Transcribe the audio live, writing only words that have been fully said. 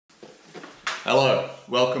Hello,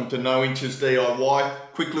 welcome to No Inches DIY.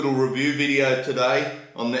 Quick little review video today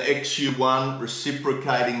on the XU1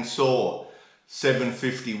 Reciprocating Saw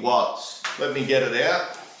 750 watts. Let me get it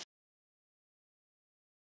out.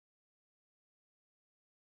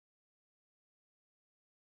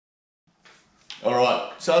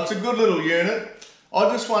 Alright, so it's a good little unit. I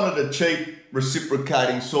just wanted a cheap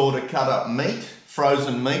reciprocating saw to cut up meat,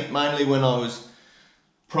 frozen meat, mainly when I was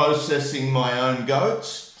processing my own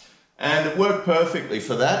goats. And it worked perfectly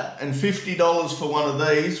for that, and $50 for one of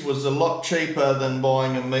these was a lot cheaper than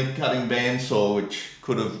buying a meat cutting bandsaw, which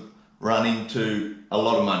could have run into a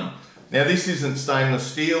lot of money. Now this isn't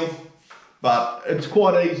stainless steel, but it's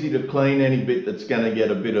quite easy to clean any bit that's going to get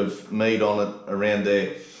a bit of meat on it around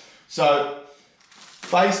there. So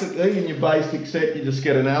basically in your basic set you just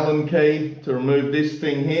get an Allen key to remove this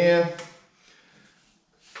thing here,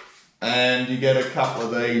 and you get a couple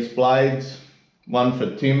of these blades. One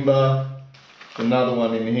for timber, another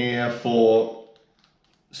one in here for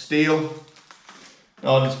steel.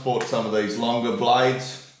 I just bought some of these longer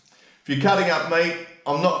blades. If you're cutting up meat,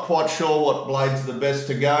 I'm not quite sure what blades are the best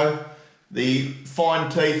to go. The fine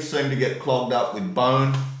teeth seem to get clogged up with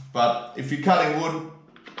bone, but if you're cutting wood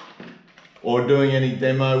or doing any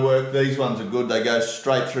demo work, these ones are good. They go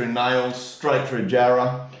straight through nails, straight through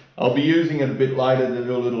jarrah. I'll be using it a bit later to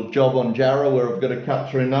do a little job on jarrah where I've got to cut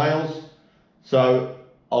through nails. So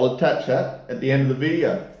I'll attach that at the end of the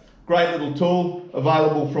video. Great little tool,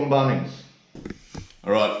 available from Bunnings.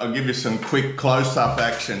 All right, I'll give you some quick close-up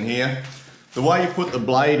action here. The way you put the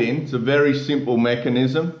blade in, it's a very simple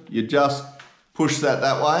mechanism. You just push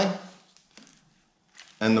that way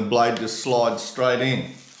and the blade just slides straight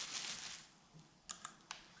in.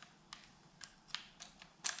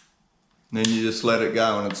 Then you just let it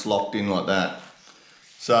go and it's locked in like that.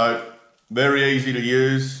 So very easy to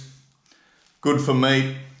use. Good for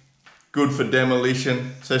meat, good for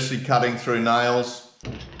demolition, especially cutting through nails.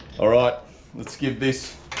 All right, let's give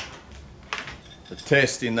this a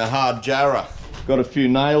test in the hard jarrah. Got a few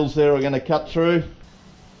nails there we're going to cut through.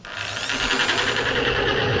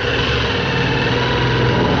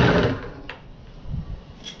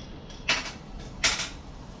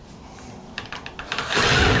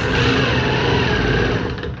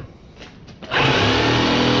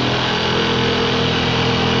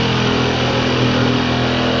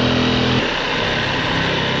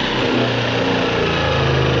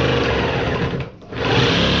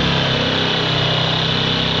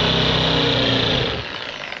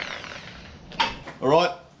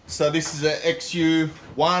 Alright, so this is a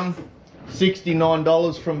XU1,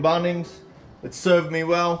 $69 from Bunnings. It served me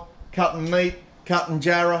well, cutting meat, cutting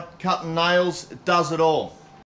jarrah, cutting nails, it does it all.